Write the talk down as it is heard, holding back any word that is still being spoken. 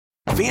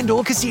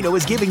FanDuel Casino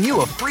is giving you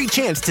a free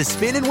chance to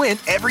spin and win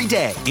every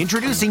day.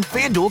 Introducing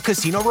FanDuel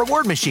Casino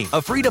Reward Machine, a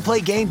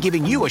free-to-play game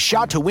giving you a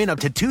shot to win up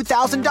to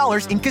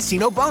 $2,000 in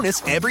casino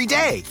bonus every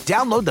day.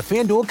 Download the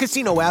FanDuel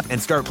Casino app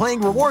and start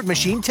playing Reward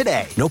Machine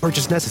today. No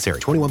purchase necessary.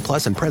 21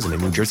 plus and present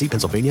in New Jersey,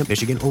 Pennsylvania,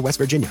 Michigan, or West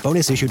Virginia.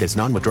 Bonus issued as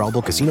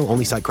non-withdrawable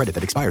casino-only site credit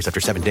that expires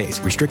after 7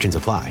 days. Restrictions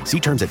apply. See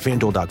terms at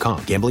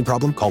FanDuel.com. Gambling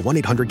problem? Call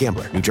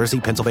 1-800-GAMBLER. New Jersey,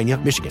 Pennsylvania,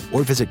 Michigan.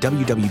 Or visit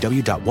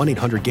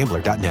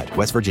www.1800gambler.net.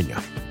 West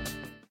Virginia.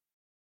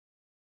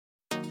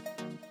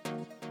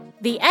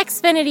 The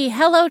Xfinity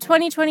Hello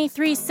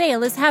 2023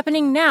 sale is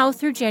happening now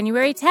through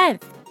January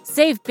 10th.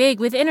 Save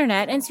big with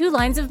internet and 2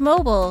 lines of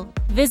mobile.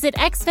 Visit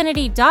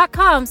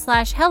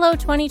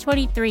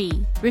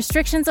xfinity.com/hello2023.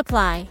 Restrictions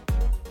apply.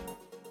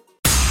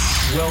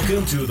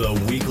 Welcome to the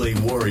Weekly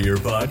Warrior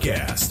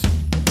Podcast,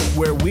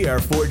 where we are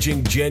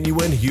forging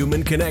genuine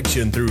human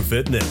connection through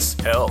fitness,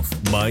 health,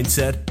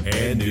 mindset,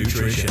 and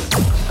nutrition.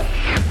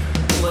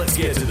 Let's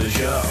get to the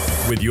show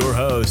with your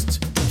hosts,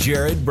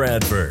 Jared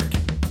Bradford,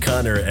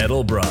 Connor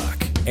Edelbrock,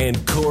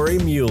 and Corey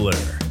Mueller.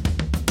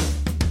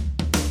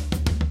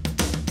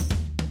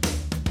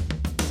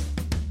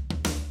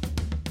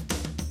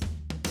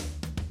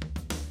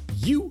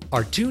 You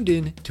are tuned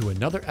in to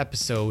another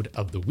episode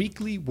of the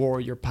Weekly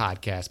Warrior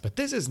Podcast, but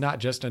this is not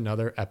just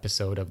another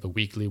episode of the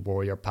Weekly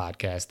Warrior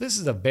Podcast. This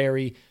is a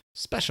very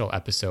special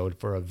episode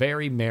for a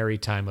very merry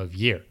time of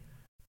year.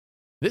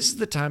 This is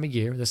the time of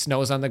year, the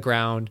snow is on the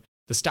ground,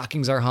 the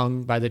stockings are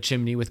hung by the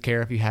chimney with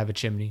care if you have a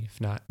chimney. If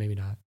not, maybe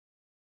not.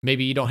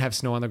 Maybe you don't have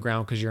snow on the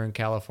ground because you're in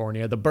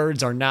California. The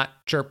birds are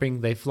not chirping.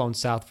 They've flown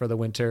south for the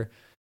winter.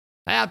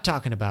 I'm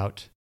talking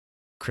about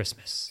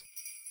Christmas.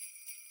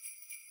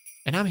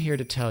 And I'm here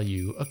to tell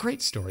you a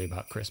great story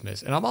about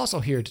Christmas. And I'm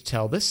also here to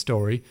tell this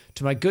story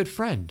to my good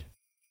friend,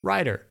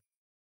 Ryder.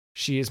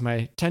 She is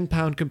my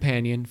 10-pound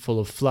companion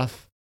full of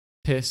fluff,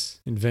 piss,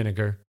 and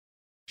vinegar.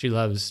 She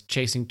loves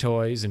chasing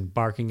toys and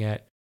barking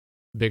at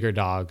bigger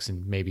dogs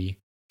and maybe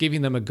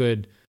giving them a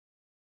good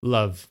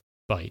love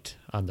bite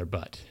on their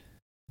butt.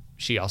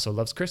 She also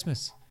loves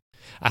Christmas.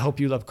 I hope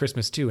you love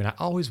Christmas too. And I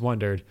always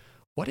wondered,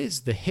 what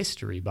is the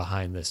history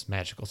behind this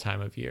magical time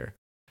of year?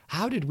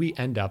 How did we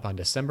end up on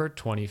December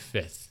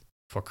 25th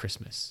for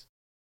Christmas?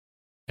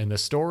 And the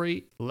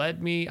story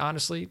led me,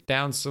 honestly,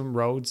 down some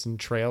roads and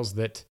trails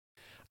that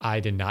I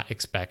did not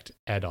expect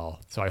at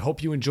all. So I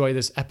hope you enjoy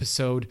this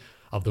episode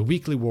of the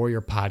Weekly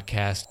Warrior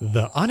Podcast,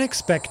 The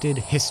Unexpected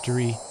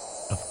History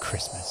of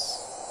Christmas.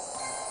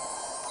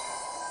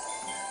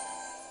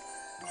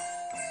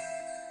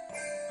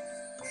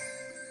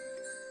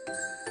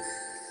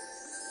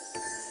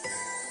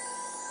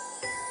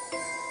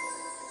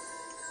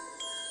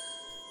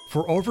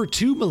 For over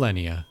 2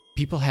 millennia,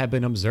 people have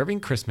been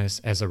observing Christmas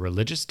as a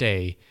religious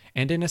day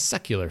and in a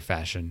secular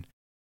fashion.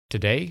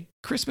 Today,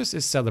 Christmas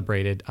is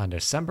celebrated on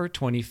December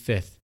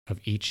 25th of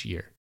each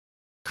year.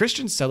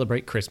 Christians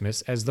celebrate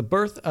Christmas as the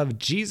birth of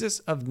Jesus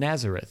of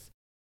Nazareth.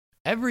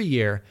 Every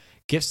year,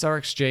 gifts are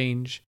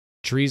exchanged,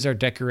 trees are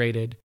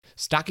decorated,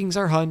 stockings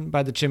are hung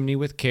by the chimney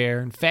with care,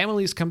 and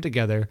families come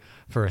together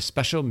for a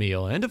special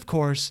meal. And of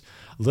course,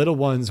 little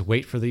ones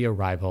wait for the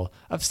arrival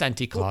of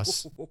Santa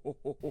Claus.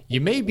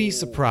 You may be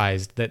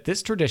surprised that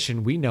this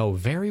tradition we know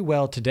very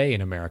well today in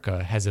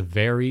America has a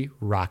very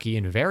rocky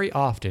and very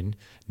often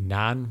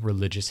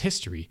non-religious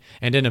history.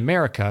 And in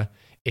America,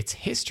 its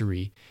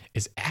history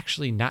is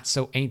actually not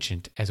so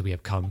ancient as we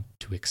have come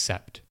to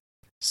accept.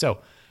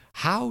 So,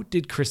 how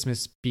did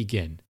Christmas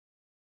begin?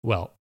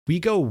 Well, we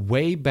go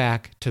way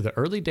back to the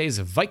early days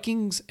of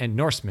Vikings and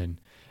Norsemen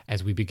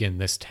as we begin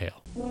this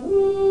tale.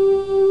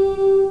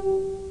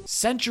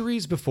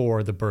 Centuries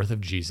before the birth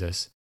of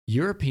Jesus,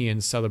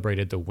 Europeans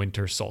celebrated the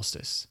winter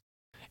solstice.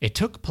 It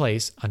took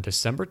place on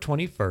December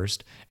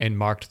 21st and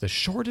marked the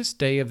shortest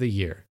day of the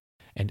year.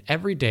 And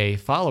every day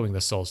following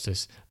the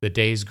solstice, the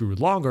days grew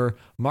longer,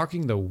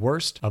 marking the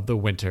worst of the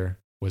winter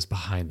was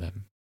behind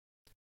them.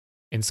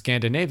 In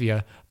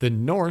Scandinavia, the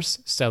Norse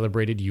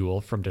celebrated Yule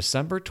from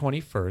December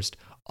 21st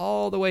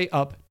all the way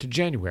up to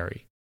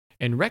January.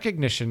 In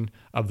recognition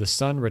of the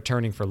sun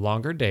returning for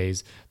longer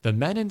days, the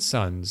men and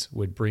sons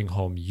would bring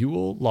home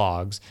Yule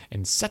logs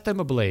and set them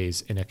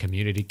ablaze in a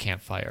community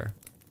campfire.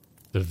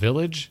 The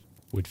village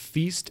would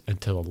feast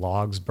until the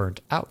logs burnt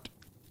out,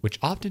 which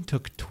often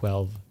took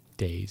 12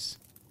 days.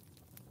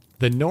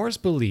 The Norse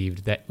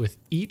believed that with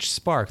each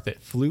spark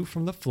that flew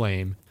from the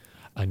flame,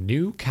 a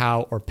new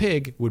cow or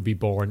pig would be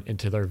born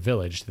into their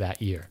village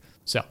that year.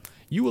 So,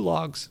 Yule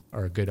logs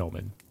are a good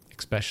omen,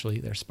 especially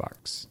their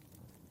sparks.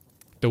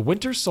 The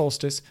winter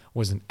solstice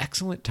was an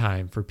excellent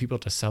time for people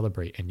to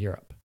celebrate in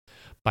Europe.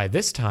 By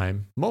this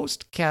time,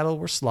 most cattle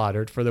were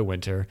slaughtered for the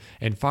winter,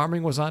 and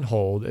farming was on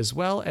hold, as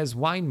well as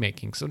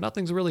winemaking, so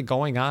nothing's really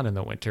going on in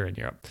the winter in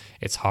Europe.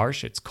 It's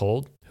harsh, it's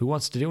cold, who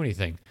wants to do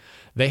anything?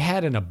 They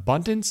had an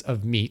abundance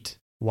of meat,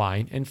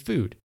 wine, and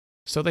food,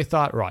 so they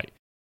thought, right,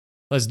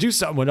 let's do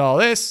something with all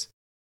this,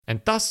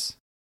 and thus,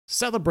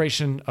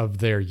 celebration of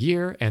their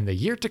year and the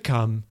year to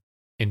come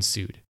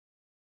ensued.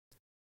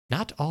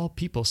 Not all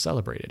people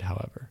celebrated,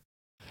 however.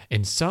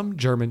 In some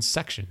German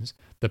sections,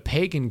 the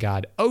pagan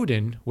god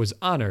Odin was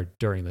honored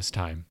during this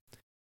time.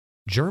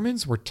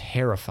 Germans were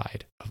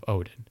terrified of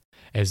Odin,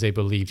 as they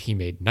believed he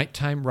made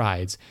nighttime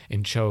rides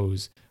and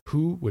chose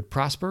who would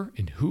prosper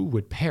and who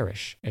would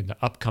perish in the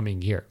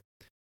upcoming year.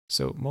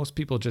 So most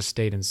people just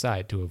stayed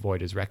inside to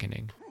avoid his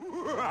reckoning.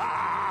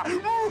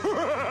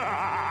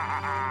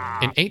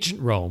 In ancient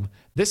Rome,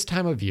 this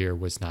time of year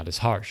was not as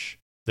harsh.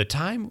 The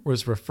time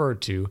was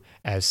referred to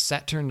as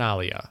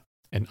Saturnalia,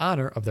 in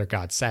honor of their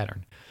god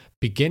Saturn.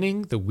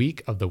 Beginning the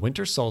week of the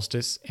winter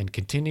solstice and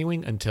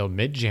continuing until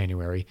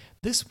mid-January,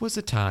 this was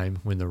a time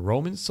when the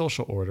Roman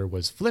social order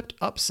was flipped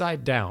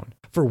upside down.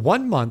 For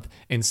 1 month,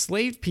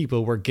 enslaved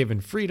people were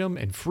given freedom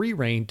and free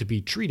rein to be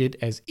treated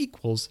as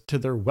equals to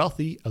their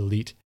wealthy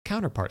elite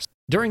counterparts.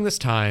 During this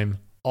time,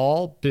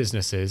 all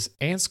businesses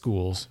and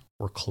schools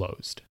were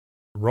closed.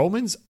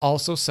 Romans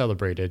also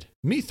celebrated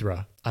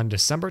Mithra on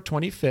December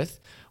 25th,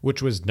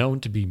 which was known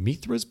to be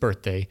Mithra's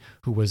birthday,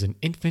 who was an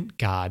infant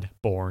god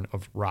born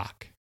of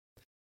rock.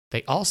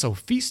 They also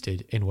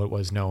feasted in what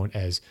was known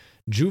as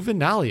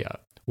Juvenalia,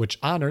 which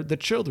honored the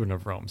children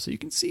of Rome. So you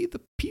can see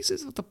the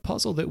pieces of the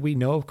puzzle that we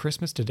know of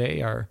Christmas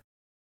today are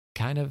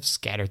kind of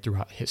scattered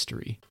throughout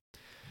history.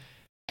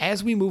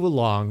 As we move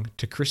along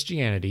to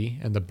Christianity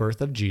and the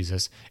birth of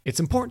Jesus, it's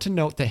important to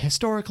note that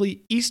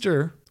historically,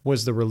 Easter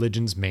was the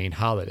religion's main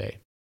holiday.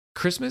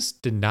 Christmas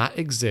did not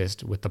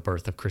exist with the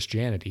birth of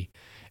Christianity.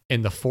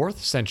 In the 4th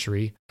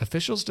century,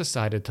 officials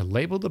decided to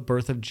label the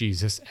birth of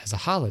Jesus as a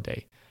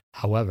holiday.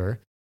 However,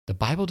 the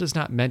Bible does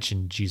not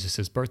mention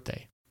Jesus'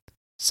 birthday.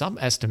 Some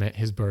estimate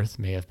his birth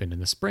may have been in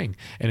the spring,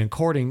 and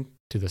according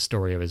to the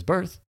story of his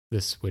birth,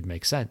 this would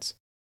make sense.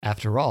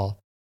 After all,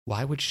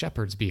 why would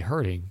shepherds be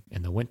herding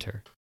in the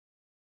winter?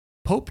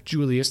 Pope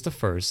Julius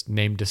I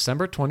named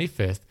December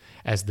 25th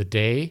as the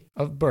day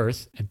of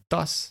birth and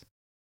thus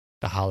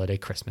the holiday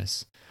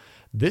Christmas.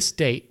 This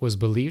date was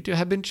believed to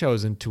have been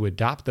chosen to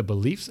adopt the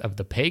beliefs of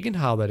the pagan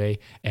holiday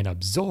and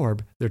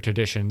absorb the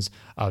traditions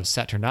of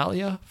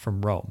Saturnalia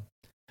from Rome.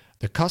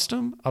 The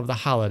custom of the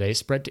holiday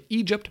spread to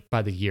Egypt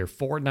by the year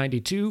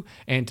 492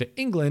 and to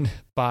England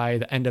by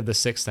the end of the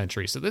 6th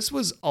century. So this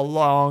was a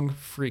long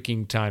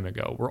freaking time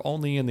ago. We're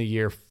only in the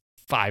year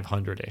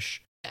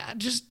 500-ish.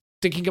 Just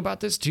thinking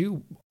about this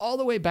too, all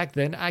the way back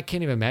then, I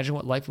can't even imagine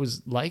what life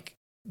was like.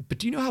 But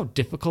do you know how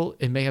difficult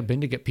it may have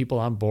been to get people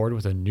on board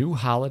with a new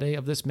holiday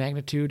of this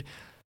magnitude?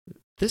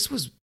 This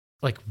was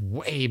like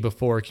way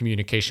before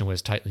communication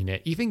was tightly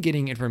knit. Even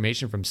getting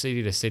information from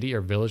city to city or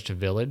village to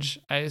village,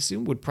 I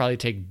assume would probably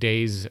take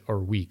days or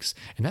weeks.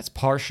 And that's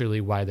partially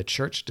why the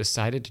church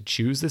decided to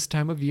choose this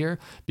time of year,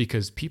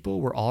 because people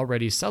were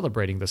already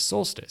celebrating the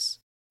solstice.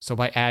 So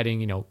by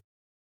adding,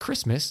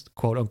 Christmas,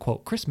 quote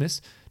unquote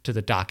Christmas, to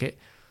the docket,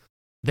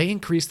 they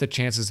increased the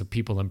chances of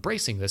people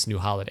embracing this new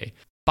holiday.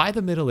 By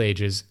the Middle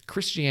Ages,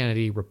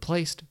 Christianity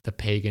replaced the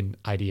pagan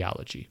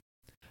ideology.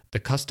 The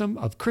custom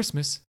of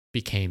Christmas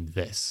became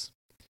this.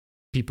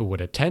 People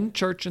would attend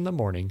church in the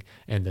morning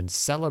and then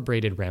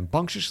celebrated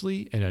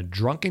rambunctiously in a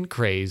drunken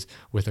craze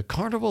with a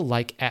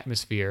carnival-like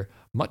atmosphere,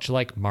 much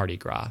like Mardi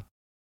Gras.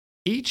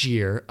 Each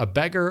year, a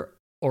beggar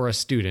or a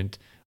student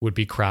would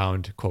be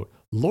crowned, quote,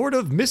 Lord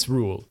of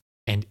Misrule,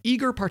 and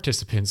eager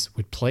participants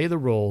would play the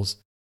roles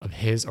of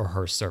his or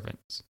her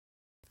servants.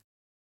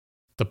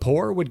 The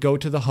poor would go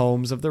to the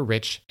homes of the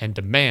rich and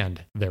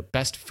demand their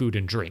best food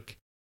and drink.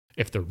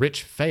 If the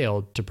rich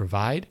failed to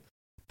provide,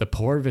 the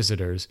poor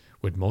visitors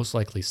would most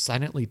likely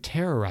silently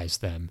terrorize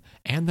them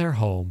and their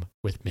home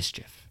with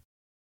mischief.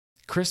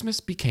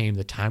 Christmas became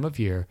the time of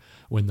year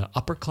when the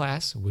upper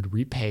class would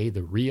repay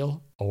the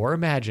real or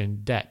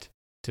imagined debt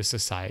to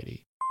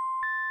society.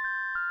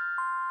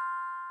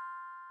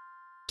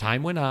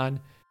 Time went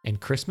on, and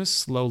Christmas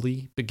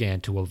slowly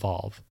began to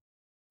evolve.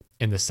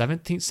 In the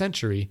 17th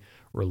century,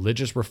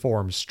 religious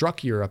reforms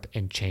struck Europe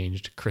and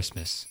changed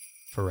Christmas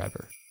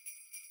forever.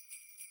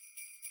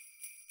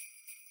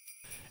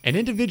 An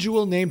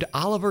individual named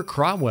Oliver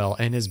Cromwell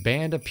and his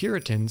band of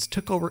Puritans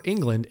took over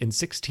England in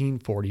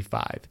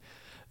 1645.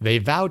 They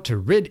vowed to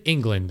rid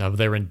England of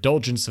their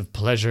indulgence of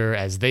pleasure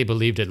as they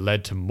believed it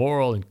led to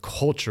moral and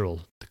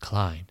cultural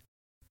decline.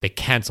 They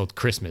canceled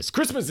Christmas.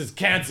 Christmas is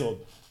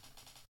canceled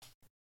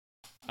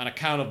on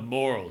account of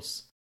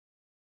morals.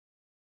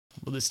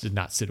 Well, this did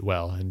not sit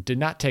well and did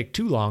not take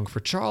too long for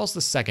Charles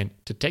II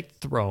to take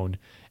the throne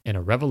in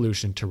a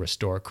revolution to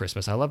restore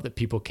Christmas. I love that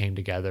people came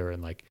together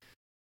and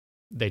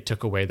they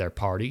took away their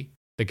party.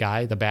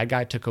 The bad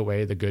guy took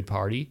away the good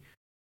party,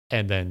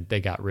 and then they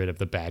got rid of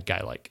the bad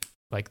guy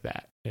like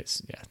that.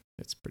 It's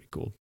pretty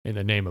cool in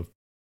the name of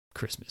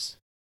Christmas.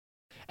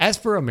 As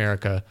for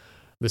America,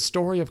 the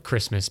story of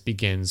Christmas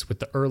begins with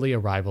the early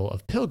arrival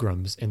of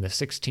pilgrims in the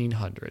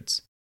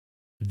 1600s.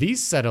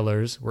 These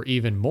settlers were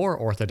even more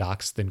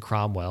orthodox than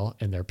Cromwell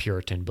in their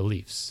Puritan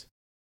beliefs.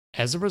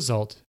 As a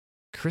result,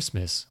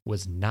 Christmas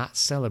was not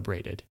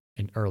celebrated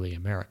in early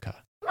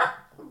America.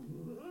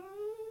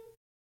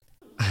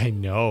 I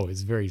know,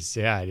 it's very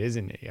sad,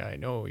 isn't it? I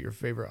know, your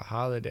favorite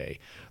holiday.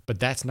 But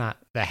that's not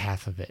the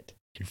half of it.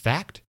 In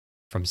fact,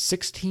 From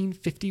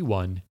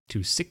 1651 to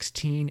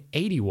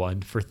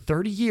 1681, for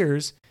 30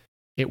 years,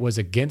 it was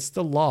against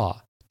the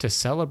law to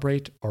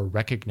celebrate or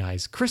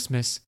recognize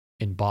Christmas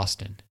in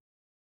Boston.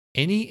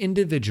 Any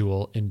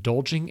individual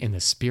indulging in the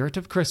spirit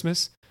of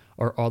Christmas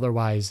or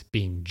otherwise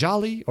being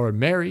jolly or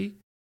merry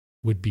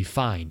would be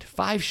fined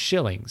 5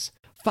 shillings.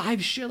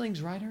 5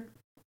 shillings, Ryder,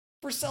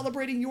 for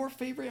celebrating your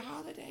favorite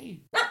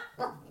holiday.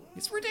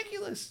 It's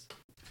ridiculous.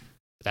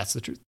 That's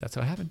the truth. That's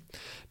how it happened.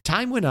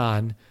 Time went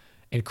on,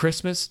 and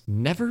Christmas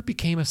never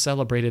became a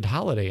celebrated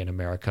holiday in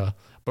America,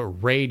 but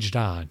raged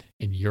on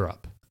in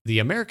Europe. The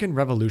American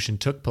Revolution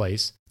took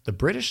place, the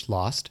British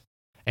lost,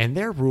 and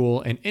their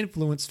rule and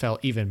influence fell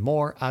even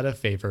more out of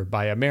favor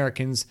by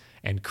Americans,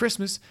 and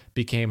Christmas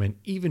became an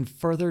even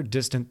further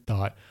distant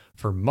thought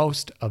for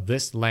most of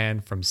this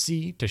land, from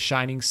sea to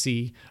shining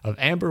sea of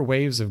amber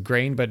waves of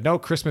grain, but no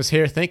Christmas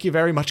here. Thank you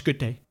very much. Good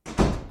day.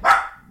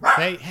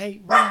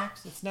 Hey,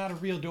 relax. It's not a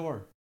real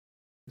door.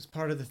 It's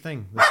part of the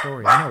thing, the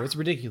story. I know, it's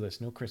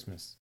ridiculous. No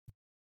Christmas.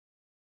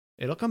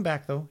 It'll come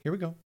back, though. Here we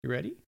go. You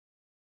ready?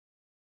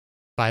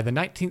 By the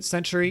 19th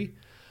century,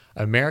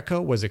 America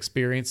was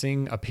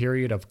experiencing a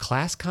period of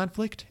class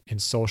conflict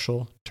and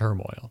social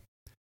turmoil.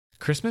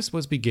 Christmas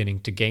was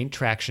beginning to gain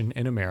traction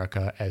in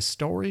America as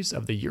stories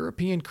of the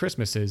European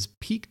Christmases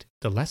piqued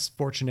the less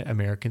fortunate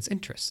Americans'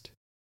 interest.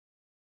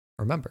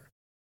 Remember,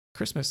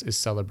 Christmas is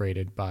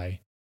celebrated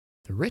by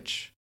the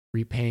rich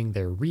repaying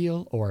their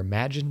real or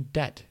imagined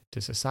debt to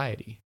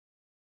society.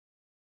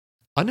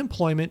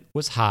 Unemployment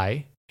was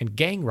high, and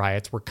gang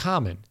riots were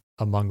common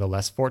among the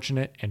less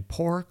fortunate and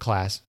poorer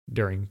class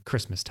during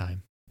Christmas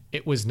time.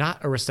 It was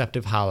not a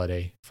receptive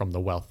holiday from the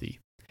wealthy,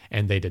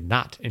 and they did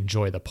not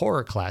enjoy the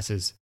poorer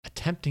classes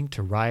attempting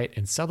to riot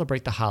and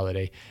celebrate the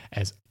holiday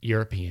as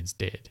Europeans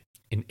did.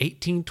 In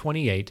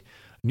 1828,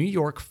 New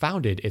York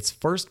founded its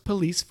first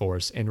police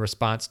force in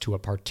response to a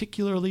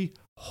particularly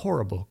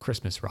horrible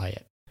Christmas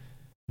riot.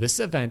 This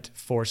event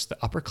forced the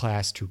upper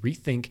class to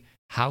rethink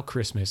how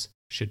Christmas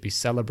should be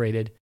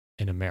celebrated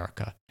in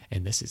America,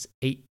 and this is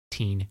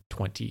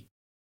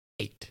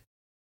 1828.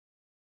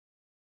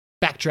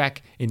 Backtrack,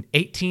 in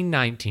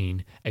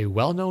 1819, a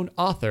well-known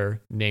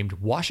author named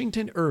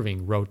Washington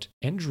Irving wrote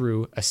and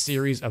drew a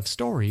series of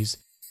stories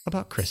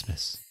about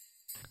Christmas.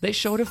 They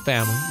showed a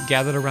family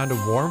gathered around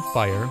a warm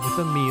fire with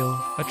a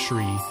meal, a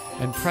tree,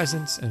 and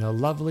presents in a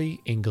lovely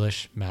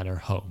English manor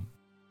home.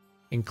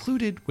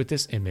 Included with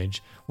this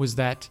image was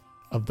that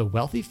of the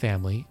wealthy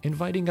family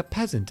inviting a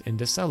peasant in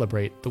to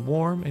celebrate the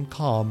warm and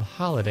calm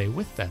holiday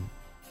with them.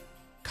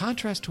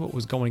 Contrast to what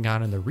was going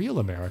on in the real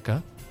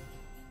America,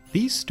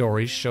 these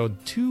stories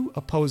showed 2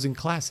 opposing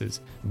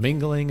classes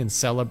mingling and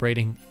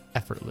celebrating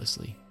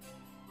effortlessly.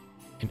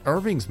 In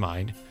Irving's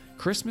mind,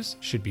 Christmas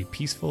should be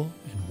peaceful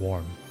and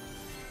warm,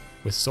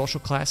 with social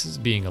classes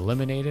being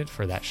eliminated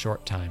for that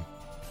short time.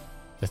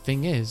 The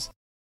thing is,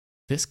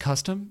 this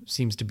custom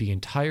seems to be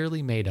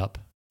entirely made up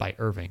by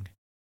Irving.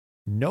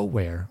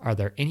 Nowhere are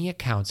there any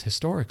accounts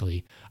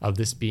historically of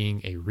this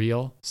being a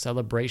real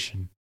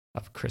celebration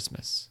of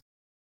Christmas.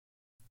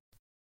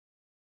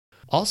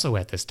 Also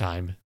at this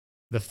time,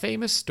 the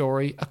famous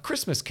story A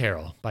Christmas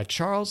Carol by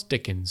Charles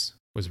Dickens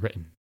was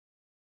written.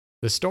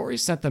 The story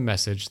sent the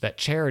message that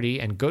charity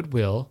and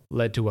goodwill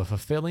led to a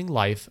fulfilling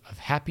life of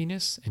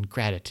happiness and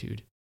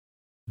gratitude.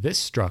 This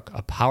struck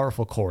a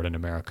powerful chord in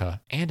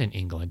America and in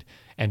England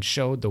and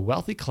showed the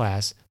wealthy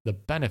class the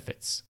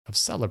benefits of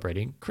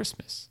celebrating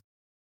Christmas.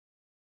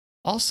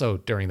 Also,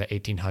 during the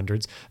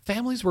 1800s,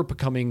 families were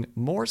becoming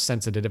more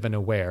sensitive and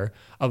aware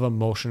of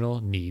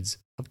emotional needs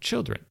of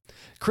children.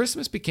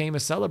 Christmas became a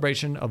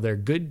celebration of their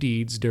good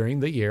deeds during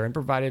the year and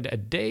provided a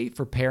day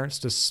for parents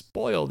to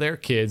spoil their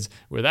kids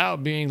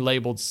without being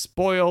labeled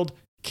spoiled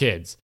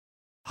kids.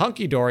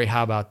 Hunky-dory,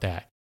 how about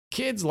that?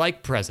 Kids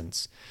like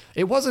presents.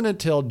 It wasn't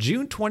until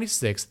June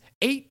 26,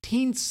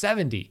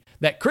 1870,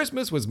 that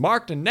Christmas was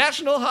marked a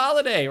national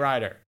holiday,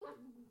 Ryder.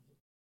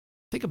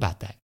 Think about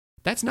that.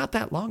 That's not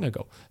that long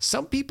ago.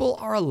 Some people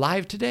are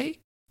alive today.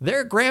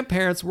 Their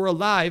grandparents were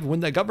alive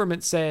when the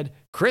government said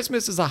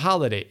Christmas is a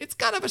holiday. It's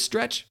kind of a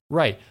stretch,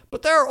 right?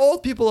 But there are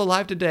old people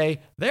alive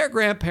today. Their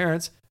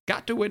grandparents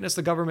got to witness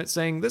the government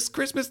saying, this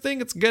Christmas thing,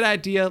 it's a good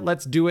idea.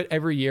 Let's do it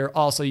every year.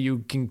 Also,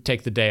 you can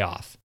take the day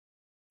off.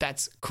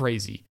 That's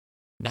crazy.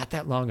 Not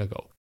that long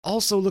ago.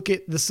 Also, look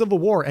at the Civil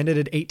War ended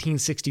in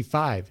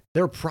 1865.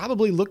 They're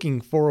probably looking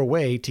for a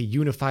way to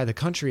unify the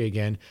country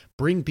again,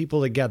 bring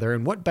people together,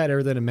 and what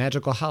better than a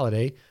magical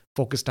holiday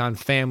focused on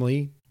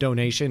family,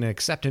 donation, and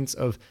acceptance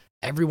of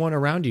everyone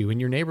around you in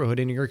your neighborhood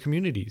and in your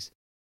communities.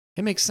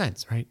 It makes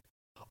sense, right?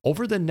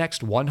 Over the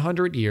next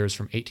 100 years,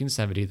 from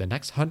 1870, the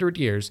next 100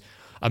 years,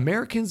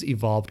 Americans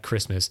evolved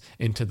Christmas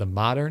into the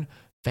modern,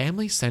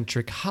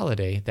 family-centric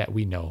holiday that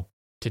we know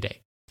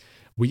today.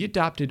 We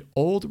adopted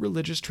old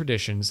religious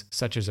traditions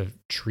such as a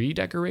tree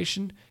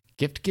decoration,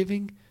 gift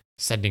giving,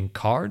 sending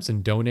cards,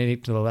 and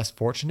donating to the less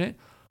fortunate,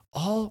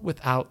 all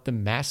without the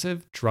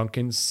massive,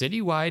 drunken,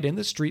 citywide, in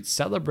the street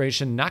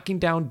celebration knocking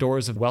down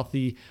doors of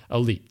wealthy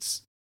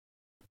elites.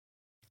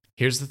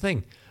 Here's the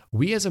thing.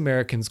 we as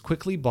Americans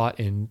quickly bought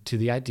into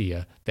the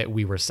idea that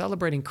we were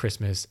celebrating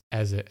Christmas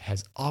as it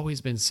has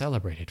always been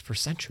celebrated for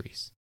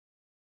centuries.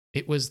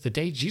 It was the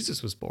day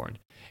Jesus was born.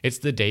 It's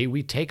the day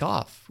we take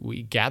off.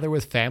 We gather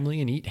with family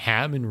and eat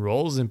ham and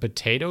rolls and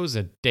potatoes,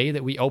 a day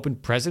that we open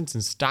presents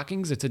and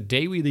stockings. It's a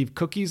day we leave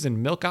cookies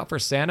and milk out for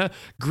Santa,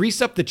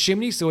 grease up the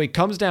chimney so he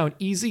comes down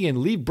easy, and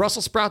leave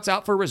Brussels sprouts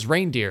out for his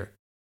reindeer.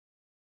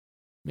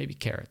 Maybe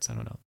carrots, I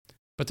don't know.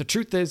 But the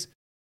truth is,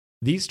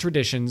 these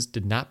traditions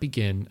did not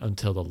begin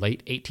until the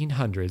late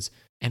 1800s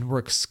and were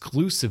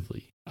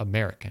exclusively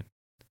American.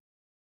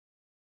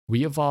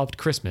 We evolved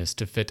Christmas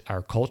to fit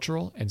our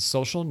cultural and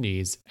social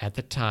needs at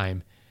the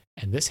time,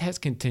 and this has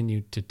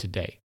continued to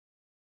today.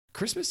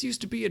 Christmas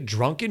used to be a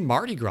drunken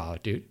Mardi Gras,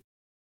 dude.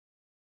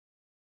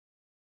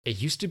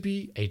 It used to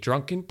be a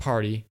drunken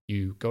party.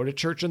 You go to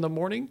church in the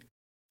morning.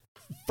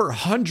 For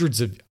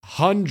hundreds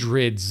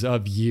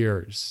of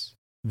years,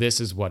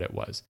 this is what it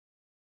was.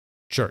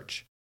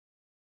 Church.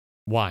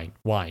 Wine,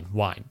 wine,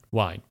 wine,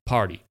 wine.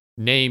 Party.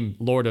 Name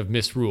Lord of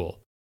Misrule.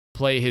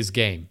 Play his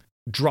game.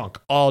 Drunk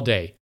all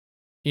day.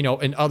 You know,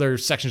 in other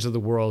sections of the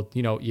world,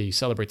 you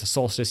celebrate the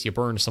solstice, you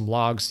burn some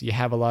logs, you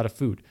have a lot of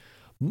food.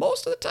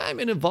 Most of the time,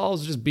 it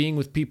involves just being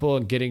with people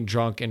and getting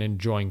drunk and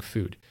enjoying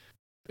food.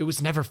 It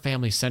was never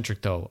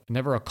family-centric, though.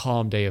 Never a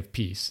calm day of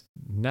peace.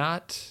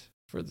 Not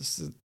for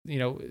this,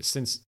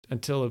 since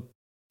until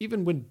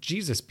even when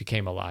Jesus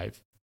became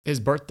alive, his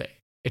birthday.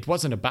 It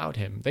wasn't about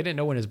him. They didn't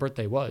know when his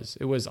birthday was.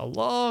 It was a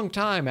long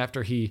time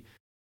after a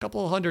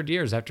couple of 100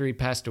 years after he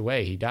passed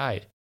away, he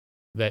died,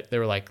 that they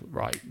were like,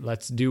 right,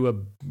 let's do a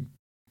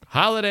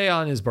holiday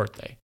on his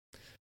birthday.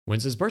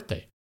 When's his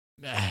birthday?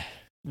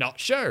 Not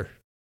sure.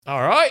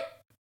 All right.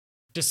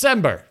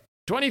 December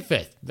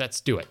 25th. Let's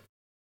do it.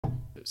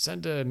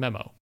 Send a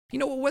memo.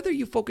 Whether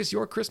you focus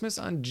your Christmas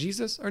on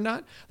Jesus or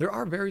not, there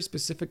are very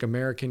specific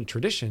American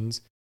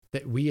traditions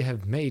that we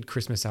have made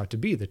Christmas out to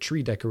be. The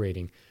tree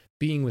decorating,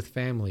 being with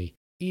family,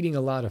 eating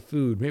a lot of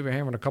food, maybe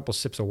having a couple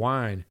sips of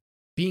wine,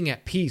 being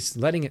at peace,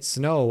 letting it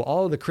snow,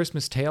 all of the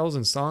Christmas tales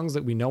and songs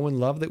that we know and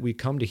love that we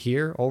come to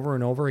hear over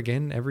and over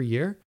again every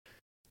year.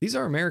 These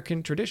are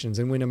American traditions,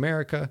 and when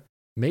America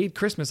made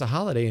Christmas a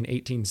holiday in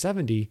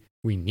 1870,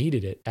 we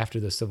needed it after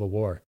the Civil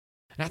War.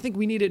 And I think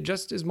we need it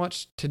just as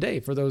much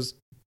today for those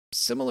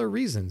similar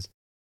reasons,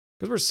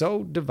 because we're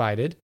so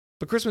divided.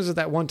 But Christmas is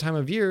that one time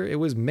of year it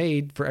was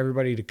made for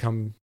everybody to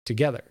come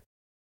together.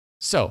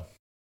 So,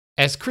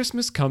 as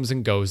Christmas comes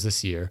and goes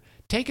this year,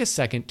 take a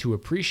second to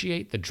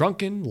appreciate the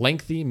drunken,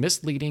 lengthy,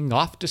 misleading,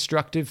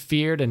 oft-destructive,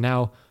 feared, and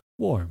now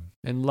warm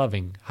and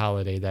loving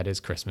holiday that is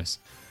Christmas.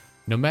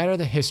 No matter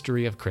the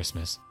history of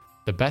Christmas,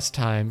 the best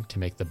time to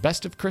make the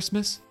best of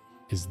Christmas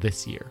is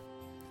this year.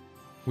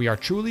 We are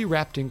truly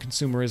wrapped in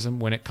consumerism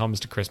when it comes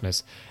to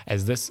Christmas,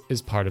 as this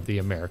is part of the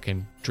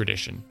American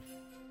tradition.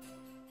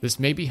 This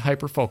may be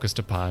hyper-focused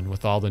upon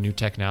with all the new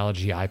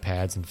technology,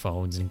 iPads and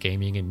phones and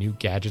gaming and new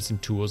gadgets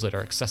and tools that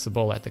are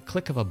accessible at the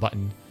click of a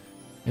button.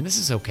 And this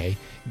is okay.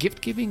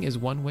 Gift giving is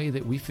one way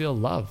that we feel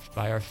loved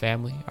by our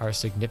family, our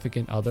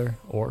significant other,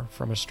 or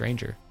from a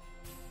stranger.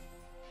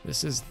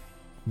 This is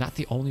not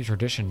the only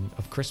tradition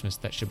of Christmas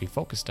that should be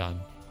focused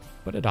on,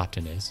 but it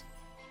often is.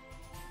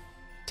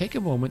 Take a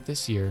moment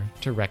this year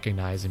to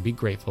recognize and be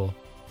grateful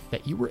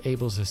that you were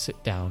able to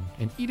sit down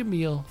and eat a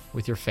meal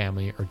with your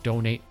family or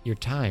donate your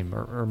time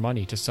or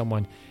money to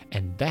someone,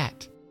 and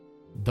that,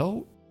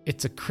 though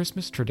it's a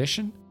Christmas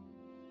tradition,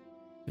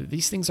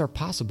 these things are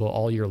possible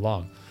all year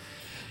long.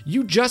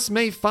 You just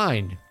may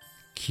find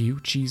cue,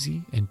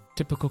 cheesy, and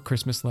typical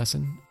Christmas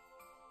lesson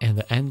and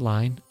the end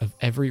line of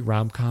every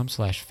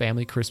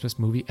rom-com/family Christmas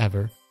movie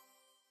ever,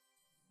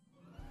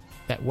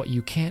 that what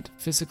you can't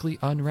physically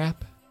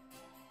unwrap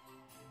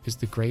is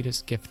the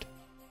greatest gift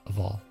of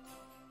all.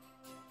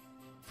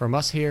 From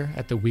us here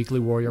at the Weekly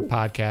Warrior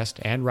Podcast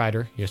and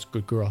Ryder, yes,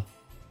 good girl,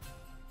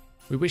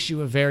 we wish you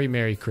a very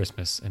Merry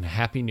Christmas and a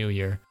Happy New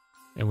Year,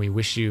 and we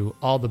wish you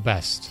all the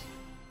best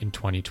in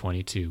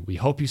 2022. We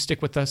hope you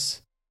stick with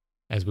us,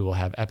 as we will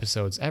have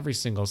episodes every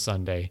single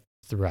Sunday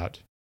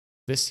throughout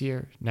this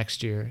year,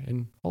 next year,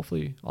 and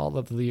hopefully all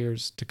of the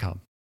years to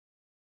come.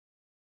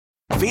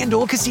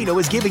 FanDuel Casino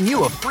is giving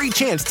you a free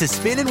chance to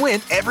spin and win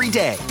every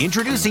day.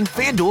 Introducing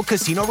FanDuel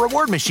Casino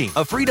Reward Machine,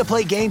 a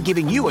free-to-play game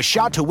giving you a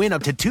shot to win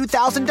up to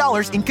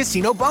 $2,000 in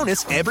casino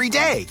bonus every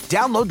day.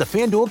 Download the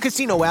FanDuel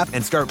Casino app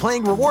and start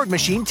playing Reward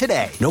Machine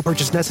today. No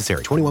purchase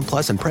necessary. 21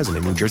 plus and present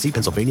in New Jersey,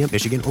 Pennsylvania,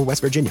 Michigan, or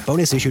West Virginia.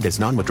 Bonus issued as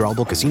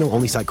non-withdrawable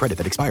casino-only site credit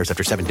that expires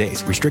after 7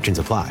 days. Restrictions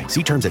apply.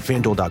 See terms at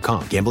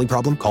FanDuel.com. Gambling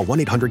problem? Call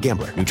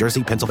 1-800-GAMBLER. New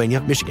Jersey,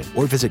 Pennsylvania, Michigan,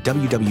 or visit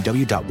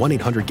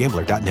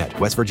www.1800gambler.net.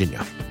 West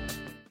Virginia.